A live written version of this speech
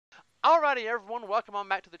Alrighty everyone, welcome on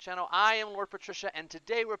back to the channel. I am Lord Patricia, and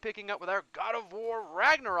today we're picking up with our God of War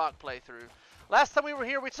Ragnarok playthrough. Last time we were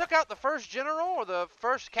here, we took out the first general, or the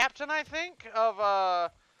first captain, I think, of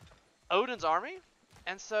Odin's army.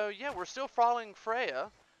 And so, yeah, we're still following Freya,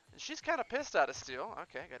 and she's kind of pissed at us still.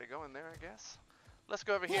 Okay, gotta go in there, I guess. Let's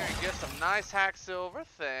go over here and get some nice hack silver,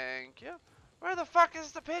 thank you. Where the fuck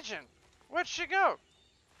is the pigeon? Where'd she go?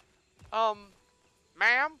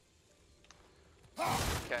 Ma'am?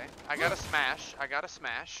 Okay, I gotta smash.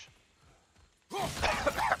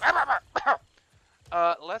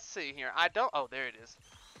 Let's see here. Oh, there it is.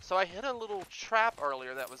 So I hit a little trap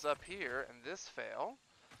earlier that was up here, and this fell.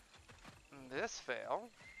 And this fell.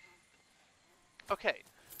 Okay.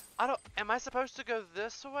 Am I supposed to go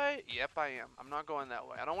this way? Yep, I am. I'm not going that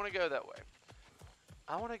way. I don't want to go that way.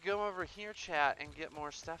 I want to go over here, chat, and get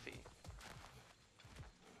more stuffy.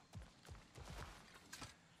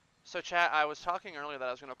 So chat, I was talking earlier that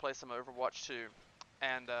I was going to play some Overwatch 2,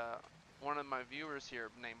 and one of my viewers here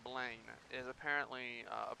named Blaine is apparently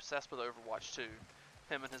obsessed with Overwatch 2,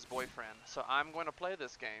 him and his boyfriend. So I'm going to play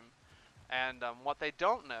this game, and what they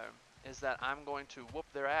don't know is that I'm going to whoop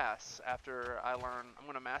their ass after I'm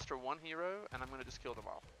going to master one hero, and I'm going to just kill them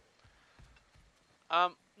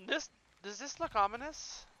all. Does this look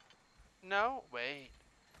ominous? No? Wait.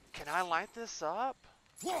 Can I light this up?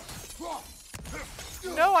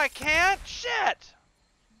 No, I can't! Shit!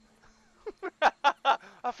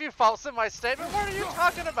 A few faults in my statement? What are you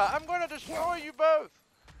talking about? I'm going to destroy you both!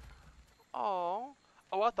 Oh.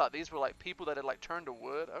 Oh, I thought these were like people that had like turned to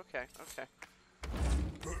wood. Okay, okay.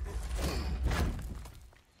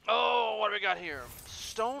 Oh, what do we got here?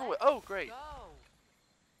 Stone wood. Oh, great.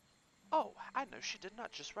 Oh, I know she did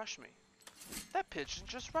not just rush me. That pigeon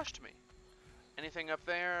just rushed me. Anything up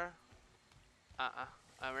there? Oh,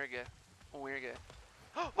 we're good. We're good.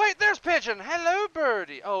 Wait, there's Pigeon! Hello,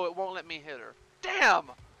 birdie! Oh, it won't let me hit her.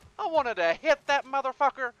 Damn! I wanted to hit that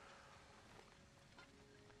motherfucker!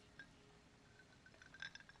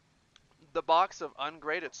 The box of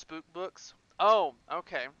ungraded spook books. Oh,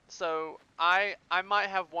 okay. So, I might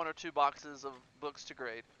have one or two boxes of books to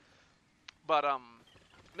grade. But,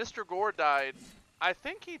 Mr. Gore died, I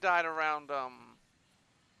think he died around,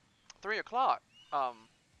 3 o'clock.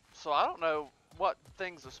 So I don't know what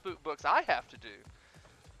things of spook books I have to do.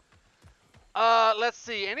 Let's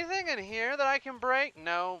see. Anything in here that I can break?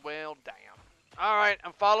 No? Well, damn. Alright,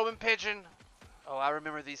 I'm following Pigeon. Oh, I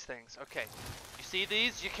remember these things. Okay. You see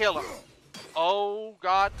these? You kill them. Oh,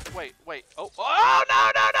 God. Wait. Oh,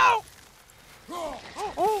 no!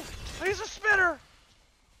 Oh, he's a spitter!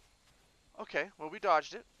 Okay, well, we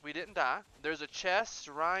dodged it. We didn't die. There's a chest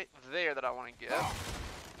right there that I want to get.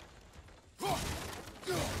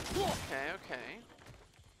 Okay.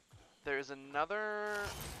 There's another...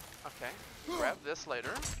 Okay, grab this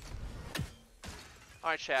later.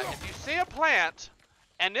 Alright, chat, if you see a plant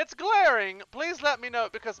and it's glaring, please let me know,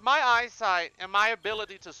 because my eyesight and my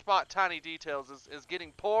ability to spot tiny details is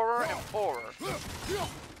getting poorer and poorer.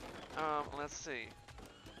 Let's see.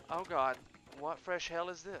 Oh god, what fresh hell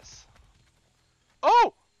is this?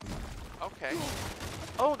 Oh! Okay.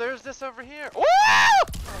 Oh, there's this over here. Woo!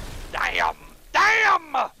 Damn!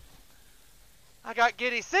 I got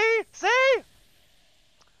giddy. See?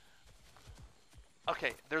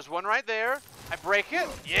 Okay, there's one right there. I break it.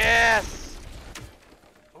 Yes!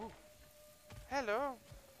 Ooh. Hello.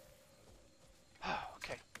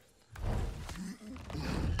 Okay.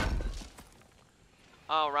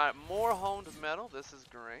 Alright, more honed metal. This is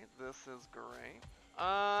great.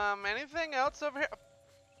 Anything else over here?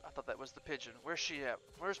 I thought that was the pigeon. Where's she at?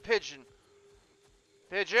 Where's Pigeon?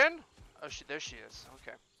 Pigeon? Oh, there she is.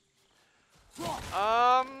 Okay.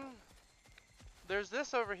 There's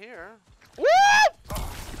this over here. Woo!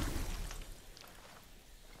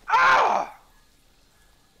 Ah!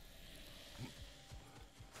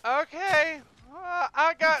 Okay.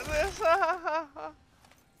 I got this.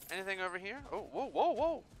 Anything over here? Oh,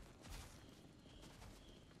 whoa.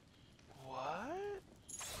 What?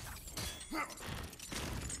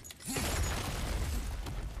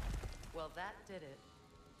 Well, that did it.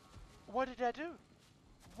 What did I do?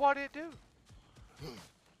 What did it do?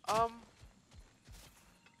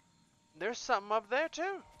 There's something up there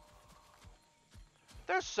too.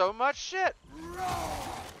 There's so much shit.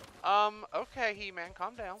 Okay, He-Man,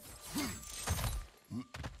 calm down.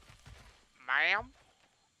 Ma'am?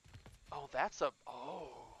 Oh, that's a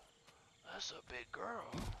big girl.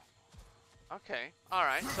 Okay,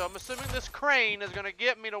 alright, so I'm assuming this crane is gonna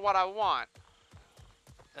get me to what I want.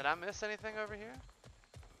 Did I miss anything over here?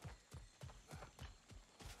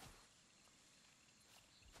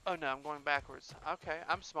 Oh no, I'm going backwards. Okay,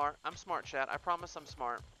 I'm smart, chat. I promise I'm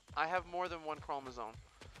smart. I have more than one chromosome.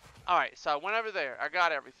 Alright, so I went over there. I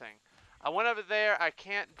got everything. I went over there. I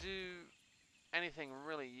can't do anything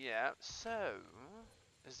really yet. So,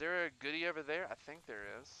 is there a goodie over there? I think there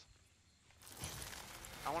is.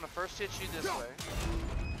 I want to first hit you this way.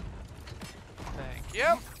 Thank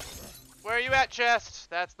you. Where are you at, chest?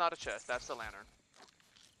 That's not a chest. That's the lantern.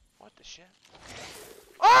 What the shit?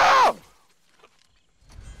 Oh!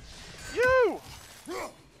 You!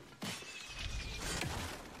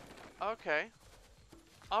 Okay.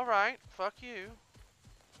 Alright. Fuck you.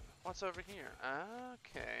 What's over here?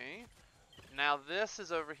 Okay. Now this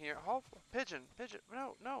is over here. Oh, pigeon. Pigeon.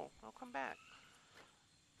 No, no. No, come back.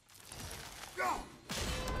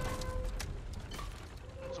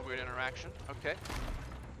 It's a weird interaction. Okay.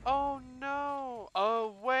 Oh no!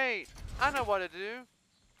 Oh wait! I know what to do.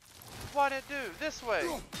 What to do? This way.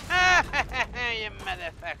 You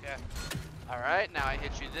motherfucker! Alright, now I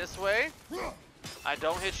hit you this way. I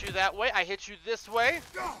don't hit you that way. I hit you this way.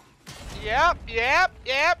 Yep, yep,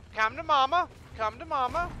 yep. Come to mama. Come to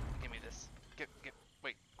mama. Give me this.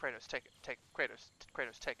 Wait, Kratos, take it. Take Kratos,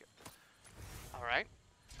 take it. Alright.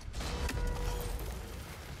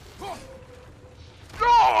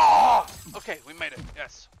 Oh! Okay, we made it.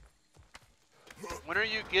 Yes. When are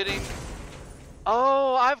you getting?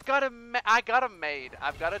 Oh, I got them made.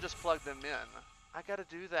 I've got to just plug them in. I got to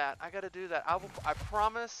do that. I got to do that. I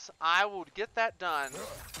promise I will get that done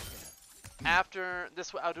after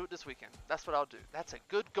this. I'll do it this weekend. That's what I'll do. That's a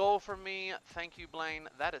good goal for me. Thank you, Blaine.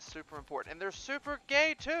 That is super important. And they're super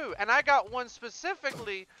gay too. And I got one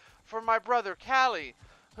specifically for my brother Callie,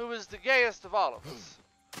 who is the gayest of all of us.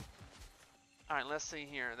 Alright, let's see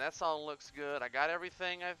here. That's all looks good. I got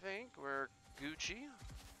everything, I think. We're Gucci.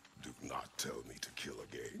 Do not tell me to kill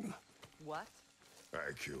again. What?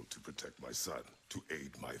 I killed to protect my son, to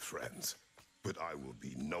aid my friends. But I will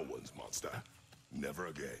be no one's monster. Never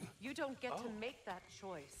again. You don't get to make that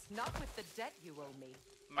choice. Not with the debt you owe me.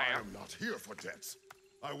 I am not here for debts.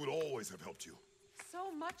 I would always have helped you. So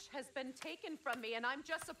much has been taken from me, and I'm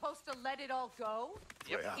just supposed to let it all go?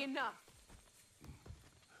 Yep. Enough.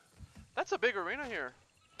 That's a big arena here.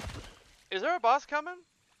 Is there a boss coming?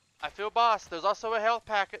 I feel boss. There's also a health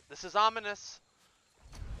packet. This is ominous.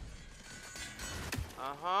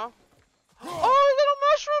 Uh-huh. Oh, little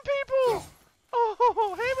mushroom people!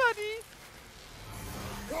 Oh, hey,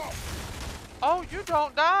 buddy. Oh, you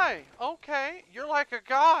don't die. Okay, you're like a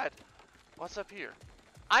god. What's up here?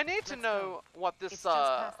 I need to know what this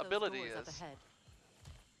ability is.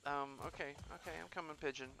 Okay, I'm coming,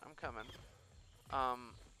 pigeon. I'm coming.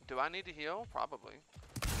 Do I need to heal? Probably.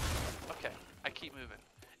 Okay, I keep moving.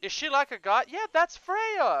 Is she like a god? Yeah, that's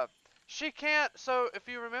Freya. She can't. So if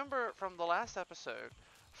you remember from the last episode,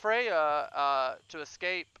 Freya, to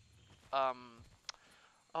escape, oh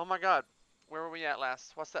my god, where were we at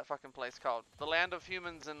last? What's that fucking place called? The Land of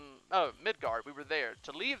Humans and, oh, Midgard. We were there.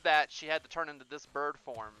 To leave that, she had to turn into this bird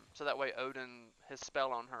form, so that way Odin, his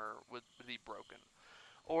spell on her would be broken.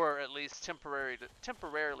 Or at least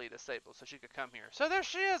temporarily disabled, so she could come here. So there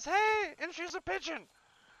she is, hey! And she's a pigeon!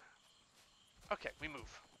 Okay, we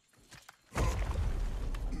move.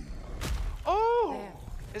 Oh! There.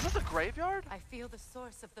 Is this a graveyard? I feel the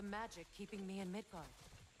source of the magic keeping me in Midgard.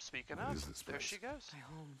 Speaking What of, is this there place? she goes. My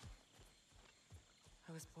home.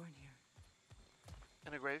 I was born here.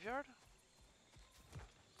 In a graveyard?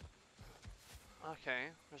 Okay,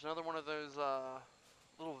 there's another one of those,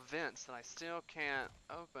 little vents that I still can't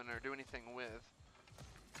open or do anything with.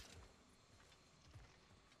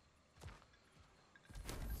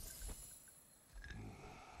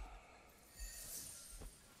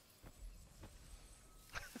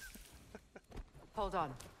 Hold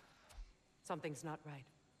on. Something's not right.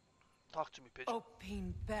 Talk to me, pigeon.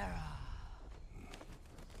 Opinbera.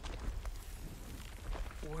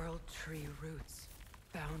 World tree roots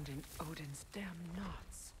bound in Odin's damn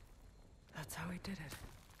knots. That's how he did it.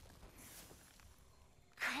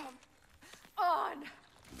 Come on!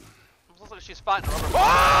 It looks like she's fighting rubber.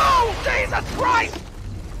 Oh! Jesus Christ!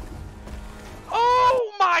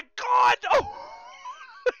 Oh my god! Oh!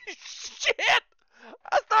 Shit!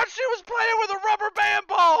 I thought she was playing with a rubber band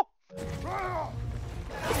ball!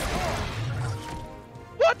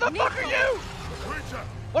 What the fuck are you? Creature!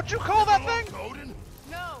 What you call that thing? Odin?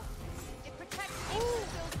 No! It protects each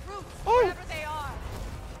of those roots, Ooh. wherever they are.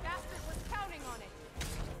 Bastard was counting on it.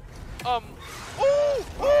 Ooh!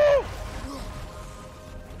 Ooh!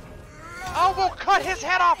 Oh, we'll cut his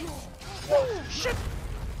head off! Oh, shit!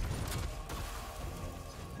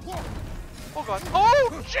 Oh god.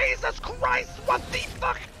 Oh, Jesus Christ! What the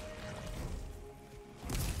fuck?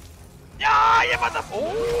 Yeah, you mother.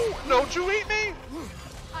 Oh, don't you eat me!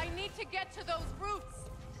 I need to get to those roots.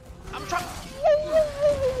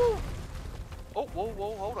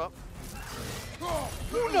 whoa, hold up.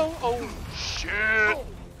 Oh no, oh shit!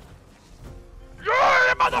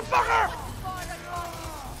 Yeah, motherfucker!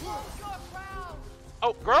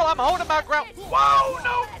 Oh, girl, I'm holding my ground. Whoa,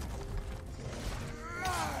 no!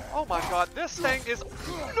 Oh my god, this thing is...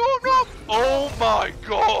 No! Oh my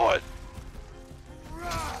god!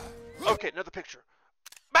 Okay, another picture.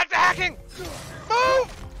 Back to hacking! Move!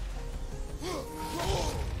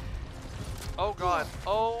 Oh god.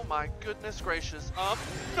 Oh my goodness gracious.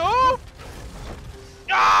 No!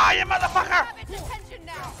 Ah, you motherfucker! Have its attention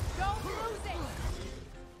now. Don't lose it.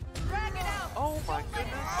 Drag it out. Oh my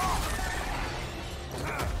goodness.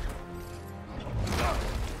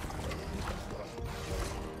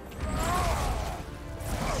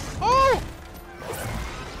 Oh!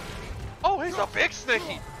 Oh, he's a big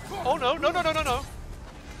sneaky. Oh no.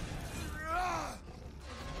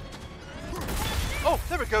 Oh,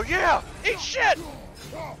 there we go. Yeah! Eat shit!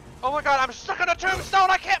 Oh my god, I'm stuck on a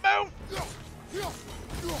tombstone. I can't move!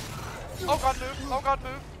 Oh god, move. Oh god,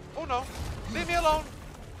 move. Oh no. Leave me alone.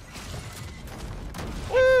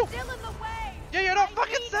 Ooh! Still in the way. Yeah, you don't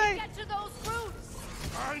fucking say! Get to those roots.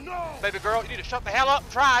 I know! Baby girl, you need to shut the hell up.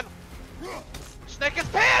 I'm trying. Snake is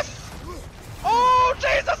pissed! Oh,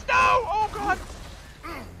 Jesus, no! Oh, God!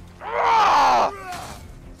 Ah!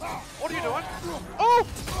 What are you doing? Oh!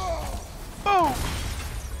 Boom!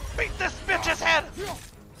 Beat this bitch's head!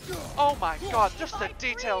 Oh my God, just the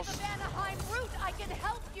details. If I free the Vanaheim route, I can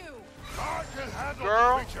help you. I can handle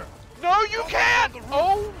Girl. the creature. No, you can't!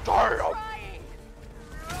 Oh, damn! Trying.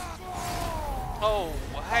 Oh,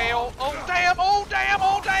 hell! Oh, damn! Oh, damn!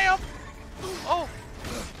 Oh, damn! Oh!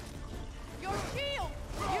 Your shield.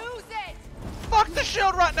 Use it. Fuck the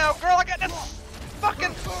shield right now, girl! I got this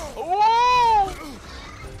fucking... Whoa!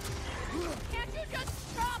 Can't you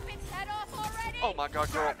just chop its head off already? Oh my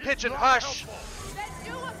God, girl. Pigeon, hush! Then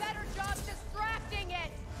do a better job distracting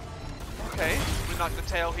it. Okay, we knocked the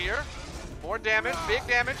tail here. More damage, big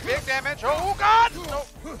damage, big damage. Oh God! No.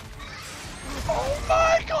 Oh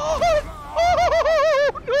my God!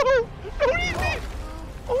 Oh no! Don't eat me!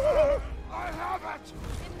 Oh. I have it!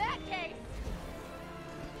 In that case,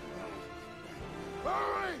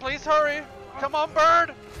 Hurry! Please hurry! Come on,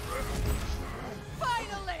 bird!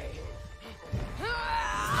 finally.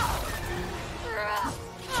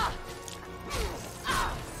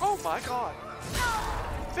 Oh my God!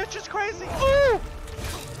 Bitch is crazy! Ooh!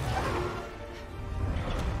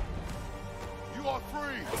 You are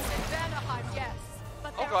free! In Vanaheim, yes,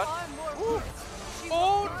 but Oh, there God. are more Ooh. roots. She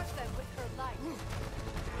Oh. will guard them with her light.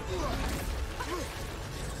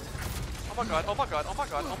 Oh my God! Oh my God! Oh my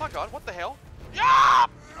God! Oh my God! What the hell? Yeah!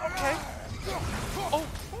 Okay. Oh! Whoa!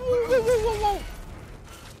 Whoa! Whoa! Whoa!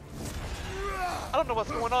 I don't know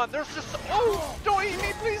what's going on. There's just... Oh! Don't eat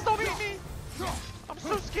me! Please don't eat me! I'm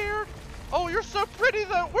so scared. Oh, you're so pretty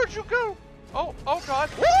though. Where'd you go? Oh! Oh God!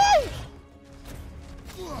 Woo!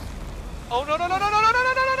 Oh no! No! No! No! No! No! No!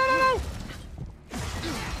 No! No! No! No!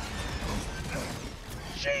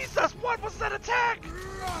 Jesus! What was that attack?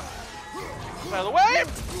 Out of the way!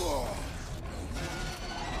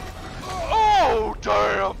 Oh,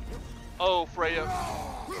 damn! Oh, Freya.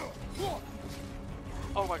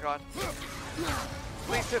 Oh my God.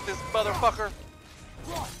 Please hit this motherfucker.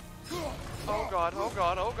 Oh God, oh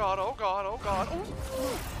God, oh God, oh God, oh God. Oh.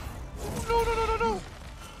 No, no, no, no, no.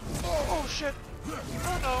 Oh shit.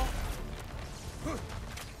 Oh no.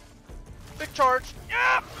 Big charge.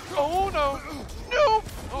 Yeah! Oh no. No!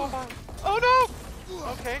 Oh my. Oh no!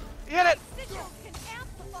 Okay. Hit it! Sigils can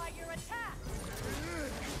amplify your attack.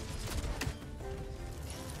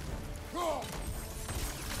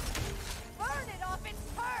 Burn it off its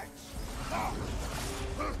perch.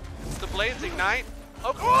 The blades ignite.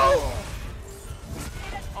 Oh, oh!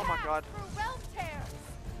 It Oh my God. through realm tears.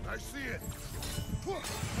 I see it!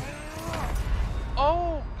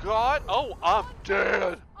 Oh God. Oh, I'm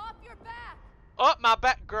dead. Off your back. Up my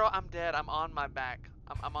back, girl. I'm dead. I'm on my back.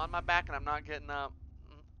 I'm on my back and I'm not getting up.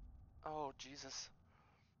 Oh Jesus.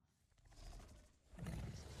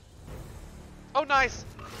 Oh nice.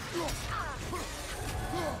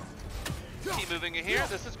 Keep moving in here.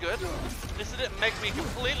 This is good. This didn't make me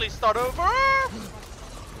completely start over.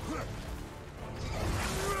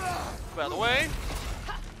 By the way.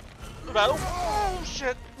 Oh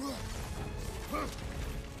shit.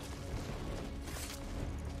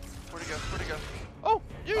 Where'd he go? Where'd he go? Oh,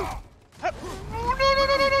 you! Oh, no, no,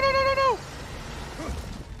 no, no, no, no, no, no, no!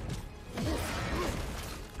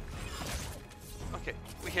 Okay,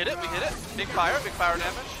 we hit it, we hit it. Big fire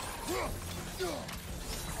damage.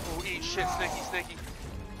 Oh, eat shit, snaky, snaky.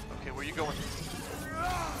 Okay, where you going?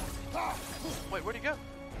 Wait, where'd he go?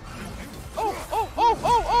 Oh, oh, oh,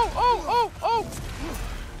 oh, oh, oh, oh, oh!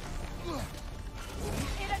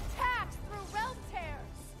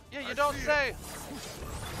 You don't say.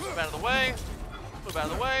 Move out of the way. Move out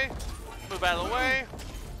of the way. Move out of the way.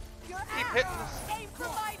 Keep hitting this. Aim for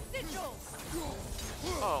my sigils.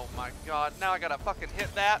 Oh my god. Now I gotta fucking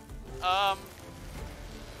hit that. Oh,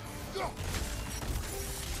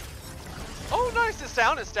 nice. It's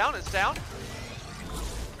down. It's down. It's down.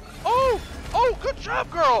 Oh! Oh, good job,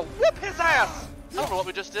 girl. Whoop his ass. I don't know what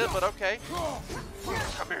we just did, but okay.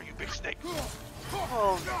 Come here, you big snake.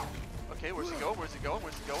 Oh, no. Okay, where's he going? Where's he going?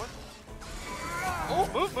 Where's he going? Oh,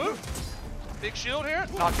 move, move. Big shield here.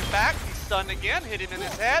 Knock him back. He's stunned again. Hit him in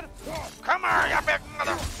his head. Come here, you big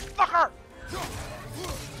motherfucker.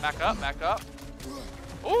 Back up, back up.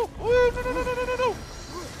 Oh, oh, no, no, no, no, no, no, no.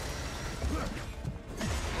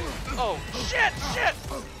 Oh, shit, shit.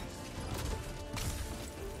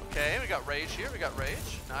 Okay, we got rage here. We got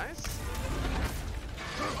rage. Nice.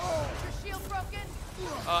 Your shield broken?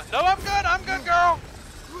 No, I'm good. I'm good, girl.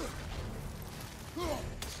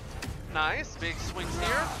 Nice. Big swings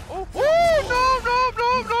here. Oh, no, no,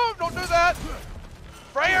 no, no. Don't do that.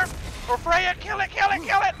 Freya. Or Freya. Kill it, kill it,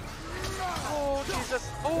 kill it. Oh, Jesus.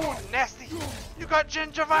 Oh, nasty. You got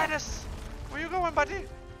gingivitis. Where you going, buddy?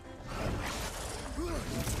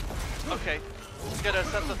 Okay. We gotta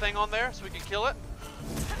set the thing on there so we can kill it.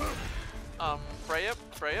 Freya.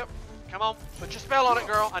 Freya. Come on. Put your spell on it,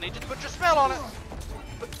 girl. I need you to put your spell on it.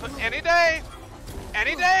 Put any day.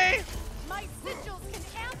 Any day. My sigils can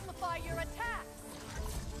amplify your attacks.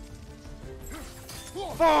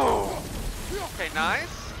 Boom. Okay,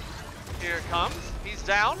 nice. Here it comes. He's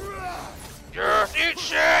down. Yes, eat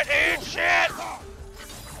shit, eat shit.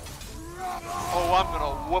 Oh, I'm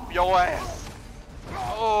gonna whoop your ass.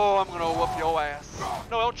 Oh, I'm gonna whoop your ass.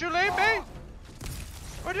 No, don't you leave me.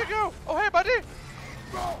 Where'd you go? Oh, hey, buddy.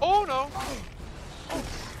 Oh, no. Oh.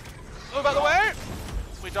 Move out of the way.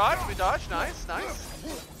 We dodge, nice, nice.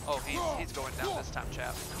 Oh, he's going down this time,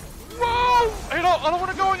 chap. Whoa! I don't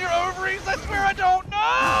want to go in your ovaries, I swear I don't,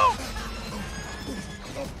 no!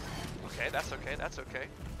 Okay, that's okay, that's okay.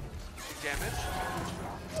 Big damage.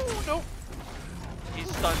 Oh, no. He's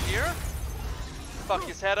stunned here. Fuck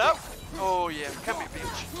his head up. Oh, yeah, come here,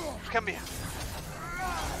 bitch. Come here.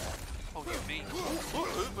 Oh, you mean. Move,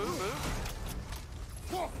 move, move, move.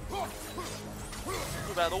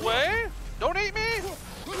 Move out of the way. Don't eat me.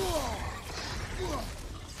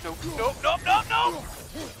 Nope, nope, nope, nope, nope.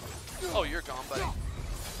 Oh, you're gone, buddy.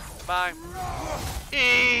 Bye.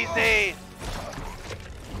 Easy.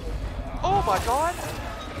 Oh my god.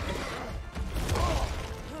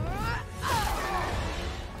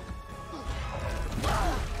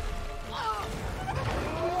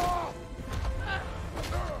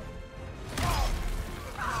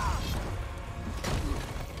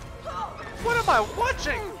 What am I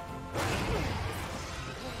watching?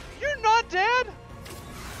 You're not dead?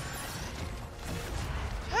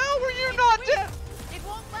 How were you not dead? It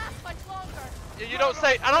won't last much longer. Yeah, you don't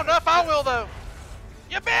say. I don't know if I will though.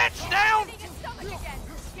 You bitch, down! Hitting his stomach again.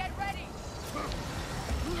 Get ready.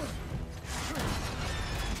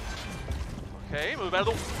 Okay, move out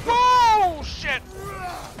of the. Whoa, shit!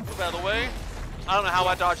 Move out of the way. I don't know how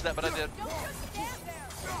I dodged that, but I did. Don't just stand there.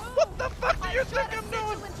 Move. What the fuck do you think Shot a I'm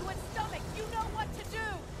doing? sigil into its stomach. You know what to do.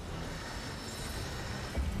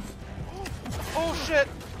 Oh shit!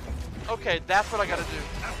 Okay, that's what I gotta do.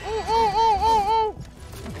 Oh, oh, oh, oh, oh!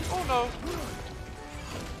 Oh no!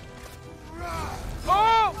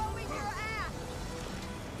 Oh! Throwing your ass.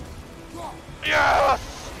 Yes!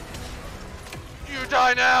 You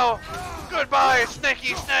die now! Goodbye,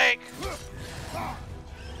 snaky snake!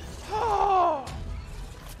 Oh!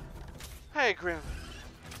 Hey, Grim.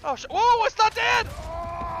 Oh, whoa, it's not dead!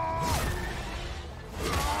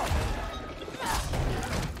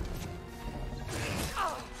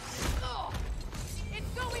 It's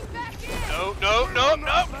going back in. No, no, no,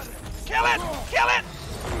 no! Kill it! Kill it!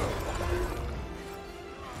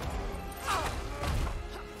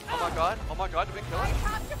 Oh my god, did we kill I it?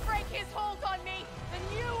 have to break his hold on me, and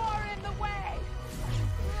you are in the way.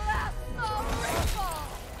 Blast the ritual.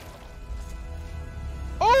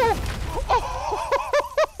 Oh!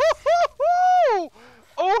 Oh!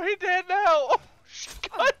 Oh, he dead now! Oh, she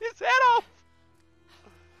cut his head off!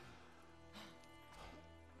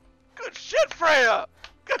 Good shit, Freya!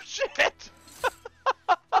 Good shit!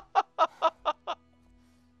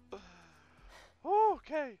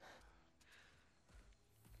 Okay.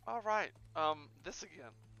 Alright, this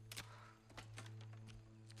again.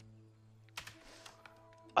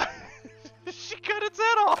 She cut its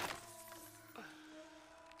head off!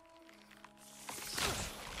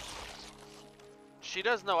 She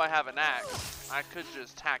does know I have an axe. I could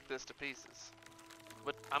just hack this to pieces.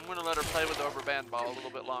 But I'm gonna let her play with the rubber band ball a little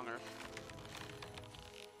bit longer.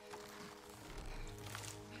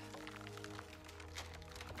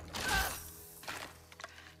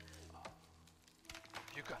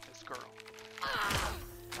 girl.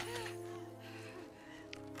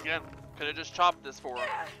 Again, could have just chopped this for her.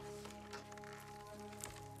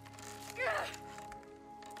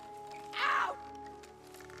 Out!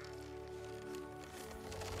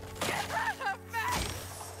 Get rid of me!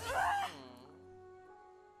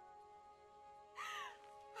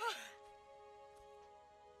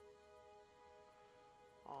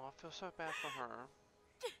 Oh, I feel so bad for her.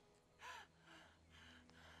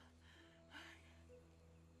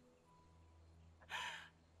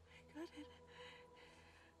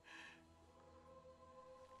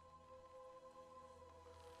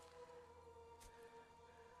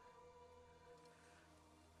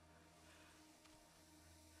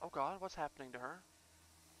 Oh God, what's happening to her?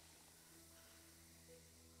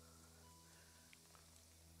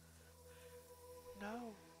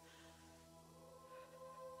 No.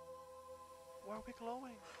 Why are we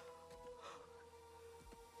glowing?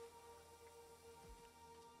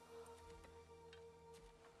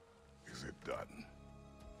 Is it done?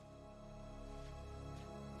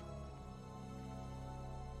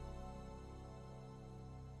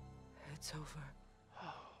 It's over.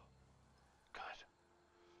 Oh, good.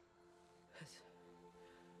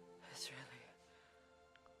 It's really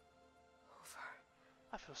over.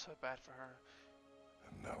 I feel so bad for her.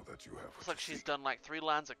 And now that you have Looks what like you she's seek, done like 3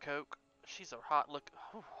 lines of coke. She's a hot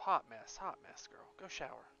mess, girl. Go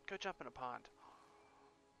shower. Go jump in a pond.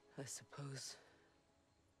 I suppose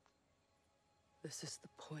this is the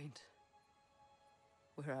point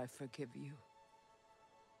where I forgive you.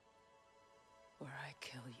 Where I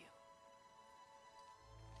kill you.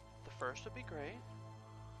 The first would be great.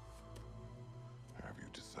 have you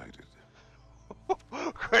decided?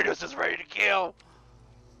 Kratos is ready to kill.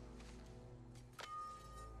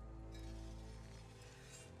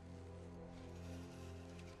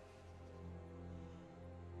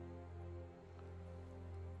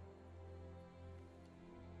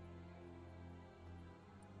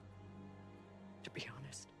 To be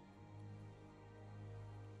honest,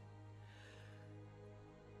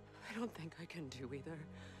 I don't think I can do either.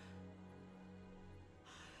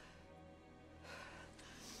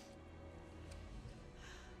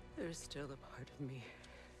 There's still a part of me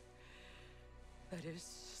that is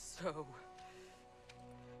so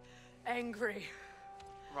angry.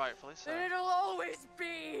 Rightfully so. And it'll always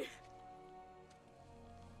be.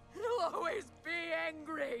 It'll always be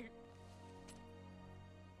angry.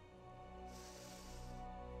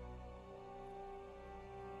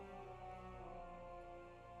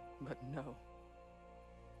 But no.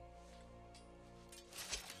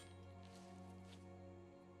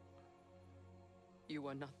 You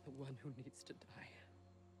are not the one who needs to die.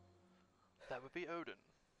 That would be Odin,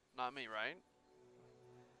 not me, right?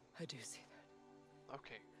 I do see that.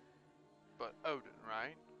 Okay, but Odin,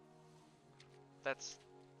 right? That's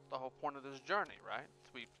the whole point of this journey, right?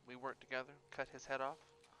 We work together, cut his head off.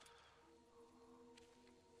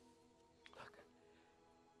 Look.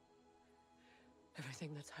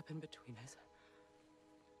 Everything that's happened between us.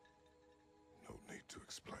 No need to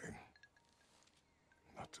explain.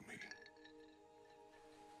 Not to me.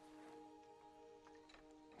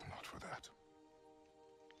 Not for that.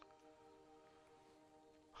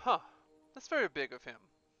 Huh. That's very big of him.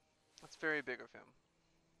 That's very big of him.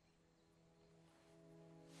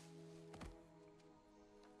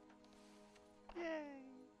 Yay!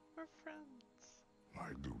 We're friends. I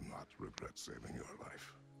do not regret saving your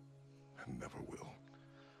life. And never will.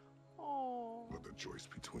 Oh. But the choice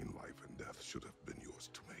between life and death should have been yours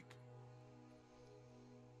to make.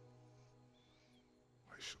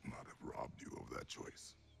 I should not have robbed you of that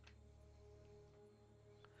choice.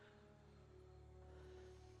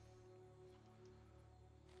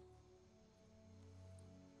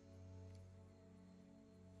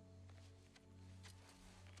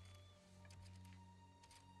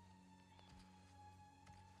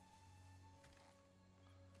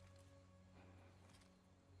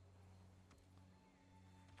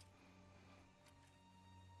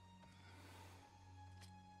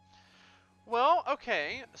 Well,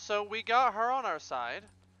 okay, so we got her on our side,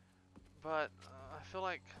 but I feel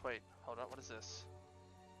like, wait, hold on, what is this?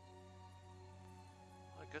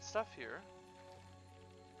 Good stuff here.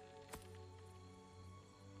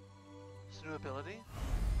 It's a new ability.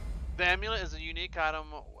 The amulet is a unique item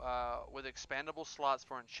with expandable slots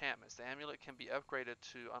for enchantments. The amulet can be upgraded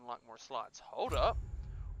to unlock more slots. Hold up.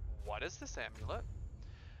 What is this amulet?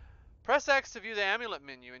 Press X to view the amulet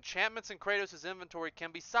menu. Enchantments in Kratos' inventory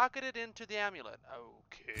can be socketed into the amulet.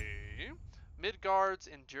 Okay. Midgard's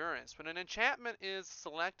Endurance. When an enchantment is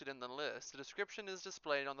selected in the list, the description is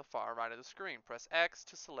displayed on the far right of the screen. Press X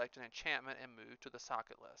to select an enchantment and move to the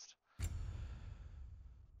socket list.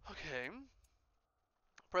 Okay.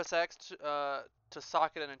 Press X to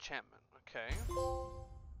socket an enchantment. Okay.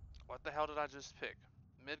 What the hell did I just pick?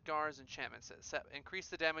 Midgar's enchantment set. Increase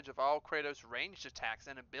the damage of all Kratos' ranged attacks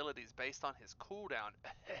and abilities based on his cooldown.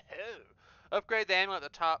 Upgrade the amulet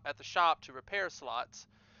at the shop to repair slots.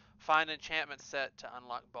 Find enchantment set to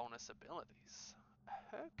unlock bonus abilities.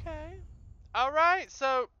 Okay. Alright,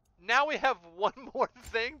 so now we have one more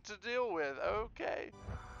thing to deal with. Okay.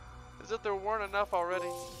 As if there weren't enough already.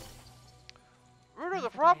 Ruder, the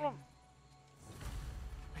problem...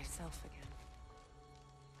 Myself again.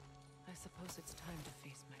 I suppose it's time to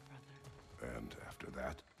face my brother. And after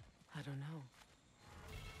that? I don't know.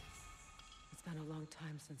 It's been a long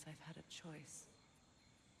time since I've had a choice.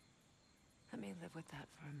 Let me live with that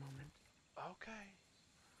for a moment. Okay.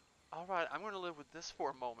 Alright, I'm going to live with this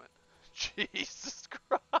for a moment. Jesus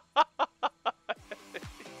Christ.